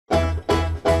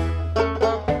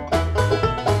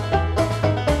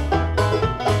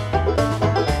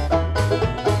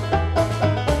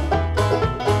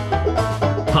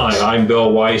I'm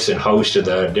Bill Weiss and host of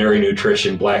the Dairy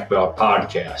Nutrition Blackbelt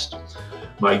Podcast.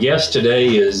 My guest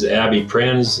today is Abby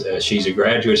Prins. She's a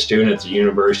graduate student at the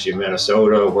University of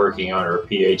Minnesota working on her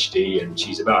PhD, and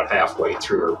she's about halfway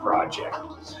through her project.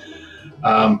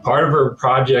 Part of her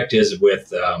project is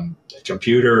with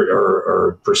computer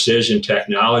or precision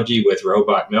technology with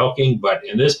robot milking, but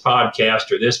in this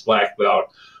podcast or this black belt,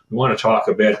 we want to talk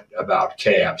a bit about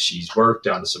calves. She's worked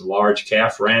on some large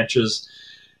calf ranches,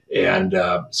 and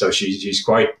so she's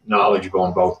quite knowledgeable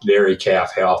in both dairy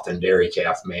calf health and dairy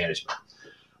calf management.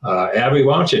 Abby,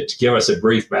 why don't you give us a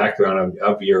brief background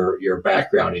of your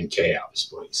background in calves,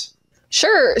 please?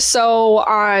 Sure. So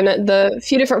on the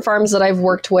few different farms that I've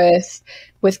worked with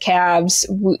calves,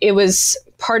 it was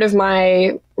part of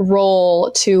my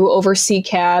role to oversee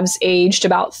calves aged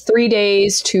about 3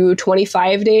 days to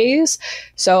 25 days.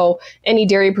 So any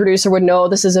dairy producer would know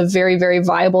this is a very, very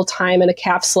viable time in a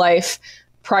calf's life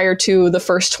prior to the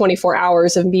first 24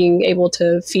 hours of being able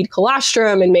to feed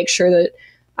colostrum and make sure that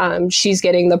she's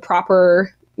getting the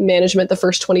proper management the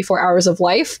first 24 hours of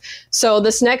life. So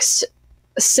this next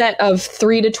set of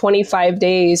 3 to 25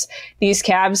 days, these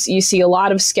calves, you see a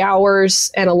lot of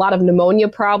scours and a lot of pneumonia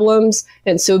problems.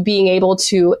 And so being able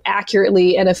to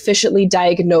accurately and efficiently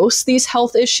diagnose these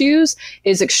health issues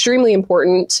is extremely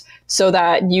important so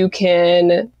that you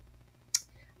can,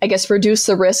 I guess, reduce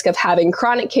the risk of having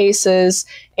chronic cases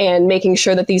and making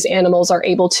sure that these animals are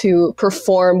able to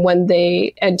perform when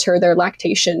they enter their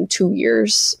lactation 2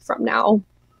 years from now.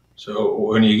 So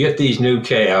when you get these new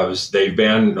calves, they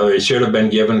should have been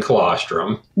given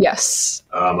colostrum. Yes.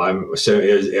 So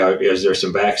is there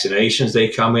some vaccinations they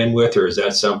come in with, or is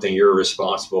that something you're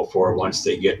responsible for once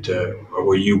they get to,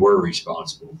 or you were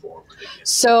responsible for?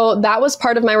 So that was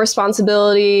part of my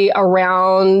responsibility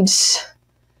around,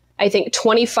 I think,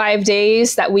 25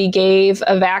 days that we gave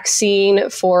a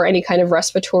vaccine for any kind of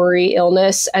respiratory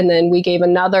illness. And then we gave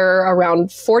another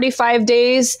around 45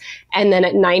 days. And then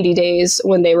at 90 days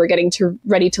when they were getting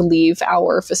ready to leave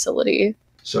our facility.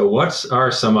 So what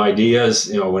are some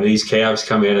ideas, when these calves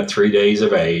come in at 3 days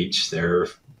of age, they're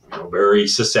very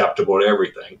susceptible to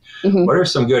everything. Mm-hmm. What are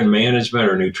some good management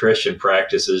or nutrition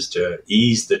practices to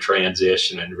ease the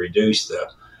transition and reduce the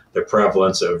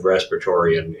prevalence of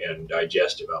respiratory and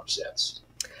digestive upsets?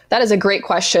 That is a great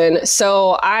question.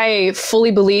 So I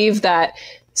fully believe that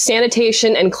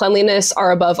sanitation and cleanliness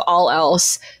are above all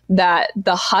else, that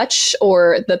the hutch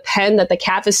or the pen that the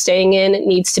calf is staying in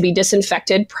needs to be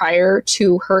disinfected prior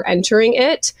to her entering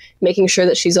it, making sure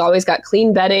that she's always got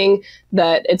clean bedding,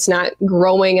 that it's not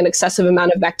growing an excessive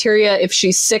amount of bacteria. If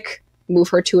she's sick, move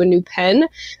her to a new pen.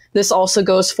 This also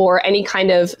goes for any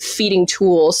kind of feeding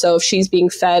tool. So if she's being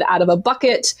fed out of a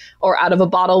bucket or out of a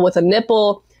bottle with a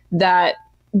nipple, that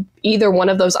either one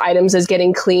of those items is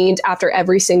getting cleaned after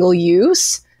every single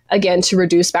use, again, to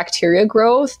reduce bacteria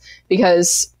growth.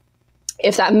 Because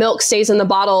if that milk stays in the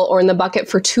bottle or in the bucket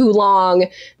for too long,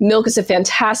 milk is a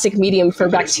fantastic medium for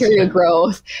bacteria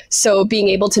growth. So being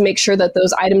able to make sure that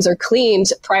those items are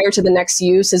cleaned prior to the next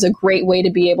use is a great way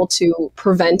to be able to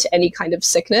prevent any kind of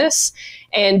sickness.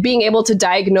 And being able to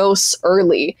diagnose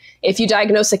early. If you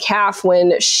diagnose a calf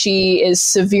when she is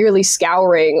severely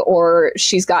scouring or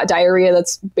she's got diarrhea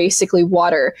that's basically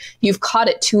water, you've caught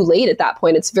it too late at that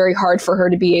point. It's very hard for her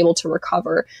to be able to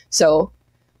recover. So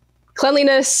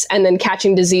cleanliness and then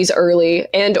catching disease early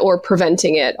and or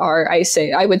preventing it are,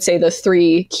 I would say, the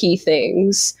three key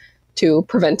things to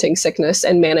preventing sickness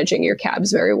and managing your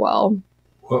calves very well.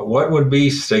 What would be,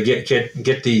 to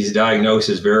get these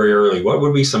diagnoses very early, what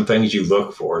would be some things you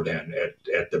look for then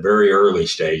at the very early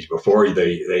stage before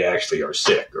they actually are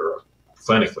sick or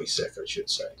clinically sick, I should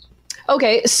say?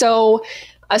 Okay, so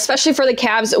especially for the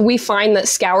calves, we find that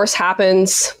scours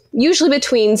happens usually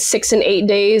between 6 and 8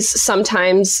 days,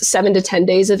 sometimes 7 to 10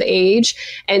 days of age.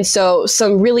 And so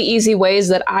some really easy ways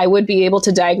that I would be able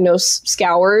to diagnose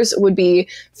scours would be,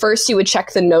 first, you would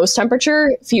check the nose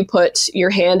temperature. If you put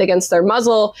your hand against their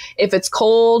muzzle, if it's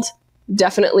cold,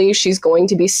 definitely she's going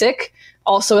to be sick.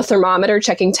 Also a thermometer,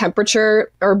 checking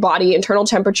temperature or body internal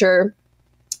temperature.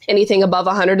 Anything above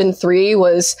 103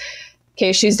 was,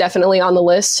 okay, she's definitely on the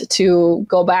list to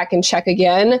go back and check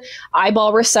again.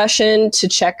 Eyeball recession to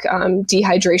check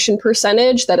dehydration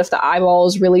percentage, that if the eyeball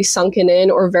is really sunken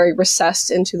in or very recessed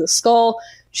into the skull,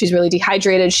 she's really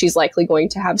dehydrated, she's likely going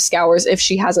to have scours if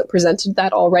she hasn't presented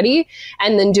that already.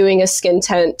 And then doing a skin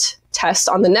test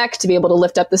on the neck to be able to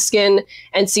lift up the skin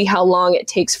and see how long it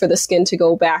takes for the skin to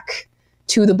go back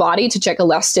to the body to check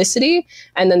elasticity.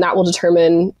 And then that will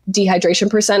determine dehydration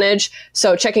percentage.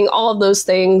 So checking all of those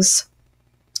things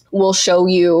will show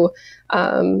you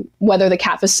whether the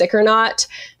calf is sick or not.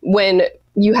 When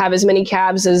you have as many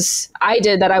calves as I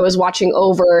did that I was watching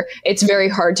over, it's very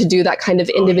hard to do that kind of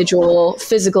individual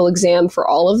physical exam for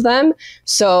all of them.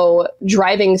 So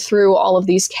driving through all of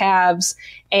these calves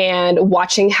and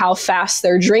watching how fast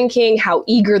they're drinking, how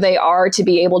eager they are to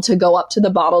be able to go up to the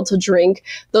bottle to drink,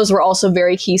 those were also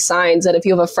very key signs that if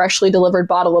you have a freshly delivered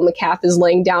bottle and the calf is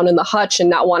laying down in the hutch and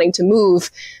not wanting to move,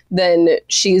 then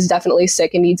she's definitely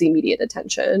sick and needs immediate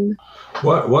attention.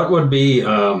 What would be,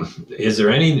 is there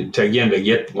any, to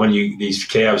get when these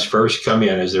calves first come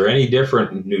in, is there any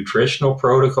different nutritional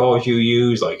protocols you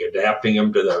use, like adapting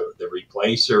them to the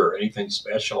replacer or anything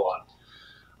special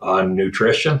on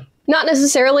nutrition? Not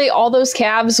necessarily. All those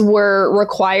calves were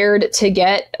required to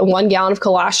get 1 gallon of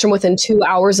colostrum within 2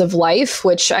 hours of life,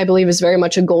 which I believe is very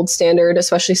much a gold standard,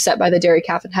 especially set by the Dairy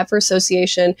Calf and Heifer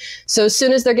Association. So as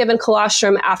soon as they're given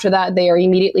colostrum, after that, they are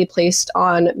immediately placed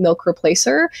on milk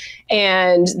replacer.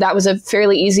 And that was a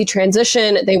fairly easy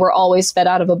transition. They were always fed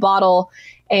out of a bottle.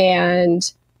 And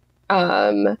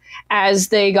as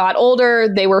they got older,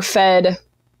 they were fed,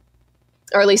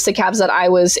 or at least the calves that I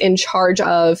was in charge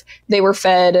of, they were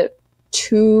fed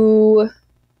two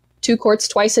quarts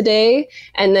twice a day.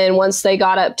 And then once they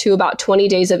got up to about 20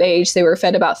 days of age, they were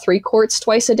fed about 3 quarts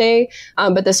twice a day.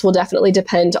 But this will definitely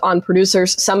depend on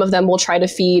producers. Some of them will try to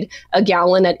feed a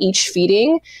gallon at each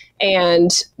feeding.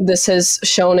 And this has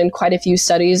shown in quite a few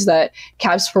studies that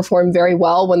calves perform very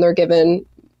well when they're given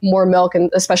more milk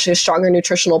and especially a stronger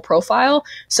nutritional profile.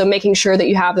 So making sure that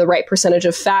you have the right percentage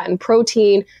of fat and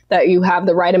protein, that you have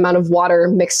the right amount of water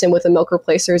mixed in with a milk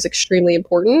replacer is extremely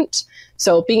important.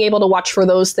 So being able to watch for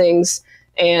those things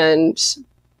and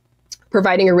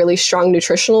providing a really strong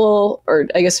nutritional, or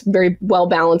I guess very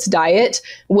well-balanced diet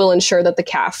will ensure that the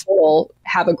calf will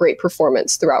have a great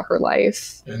performance throughout her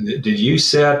life. And did you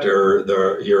set,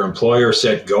 or your employer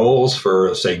set goals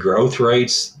for, say, growth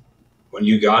rates when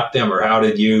you got them, or how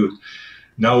did you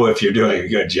know if you're doing a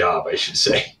good job, I should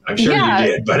say? I'm sure you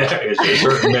did, but is there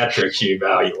certain metrics you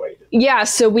evaluated? Yeah,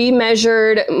 so we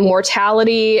measured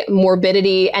mortality,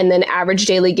 morbidity, and then average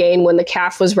daily gain when the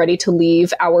calf was ready to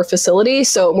leave our facility.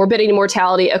 So morbidity and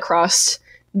mortality across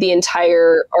the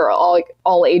entire, or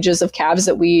all ages of calves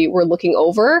that we were looking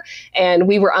over. And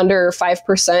we were under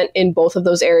 5% in both of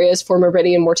those areas for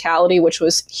morbidity and mortality, which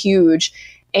was huge.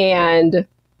 And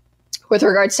with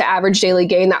regards to average daily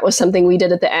gain, that was something we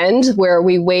did at the end where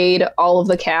we weighed all of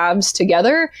the calves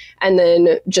together and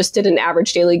then just did an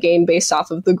average daily gain based off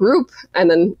of the group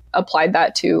and then applied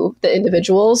that to the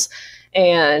individuals.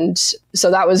 And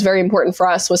so that was very important for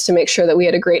us, was to make sure that we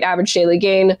had a great average daily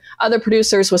gain. Other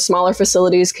producers with smaller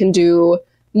facilities can do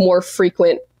more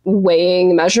frequent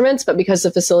weighing measurements, but because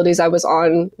the facilities I was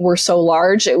on were so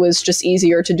large, it was just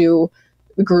easier to do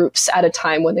groups at a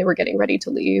time when they were getting ready to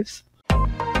leave.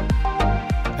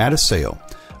 Abbigail,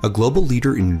 a global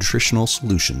leader in nutritional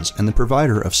solutions and the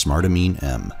provider of Smart Amine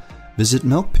M. Visit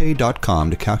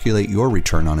milkpay.com to calculate your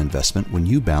return on investment when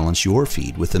you balance your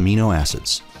feed with amino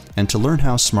acids, and to learn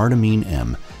how Smart Amine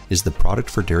M is the product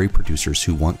for dairy producers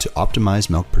who want to optimize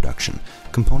milk production,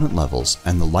 component levels,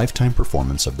 and the lifetime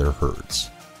performance of their herds.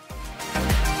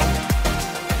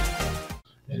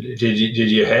 Did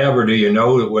you have, or do you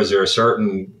know, was there a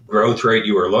certain growth rate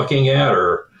you were looking at,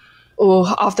 or? Oh,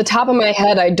 off the top of my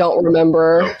head, I don't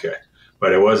remember. Okay,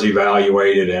 but it was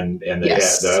evaluated, and they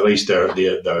yes. had, at least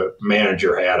the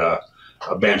manager had a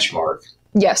benchmark.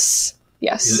 Yes.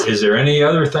 Is there any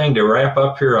other thing to wrap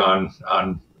up here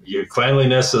on your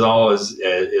cleanliness?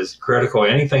 Is critical.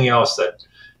 Anything else that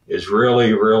is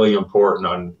really, really important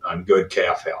on good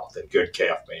calf health and good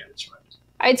calf management?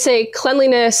 I'd say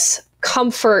cleanliness,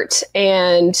 comfort,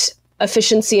 and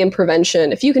efficiency and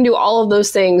prevention. If you can do all of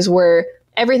those things where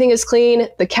everything is clean,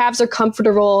 the calves are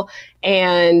comfortable,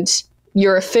 and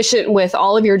you're efficient with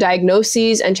all of your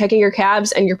diagnoses and checking your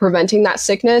calves, and you're preventing that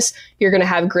sickness, you're going to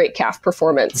have great calf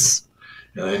performance.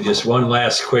 And just one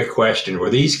last quick question. Were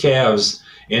these calves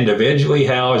individually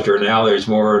housed, or now there's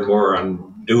more and more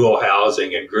on dual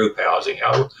housing and group housing?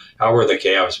 How were the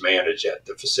calves managed at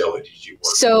the facilities you worked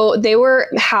at? So they were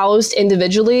housed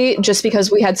individually just because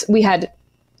we had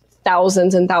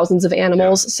thousands and thousands of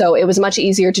animals. Yeah. So it was much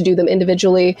easier to do them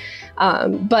individually.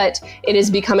 But it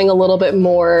is becoming a little bit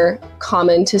more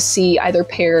common to see either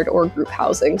paired or group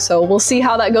housing. So we'll see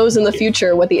how that goes in the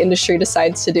future, what the industry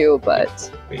decides to do.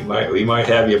 But we might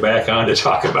have you back on to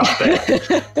talk about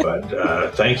that.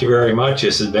 But thank you very much.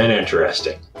 This has been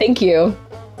interesting. Thank you.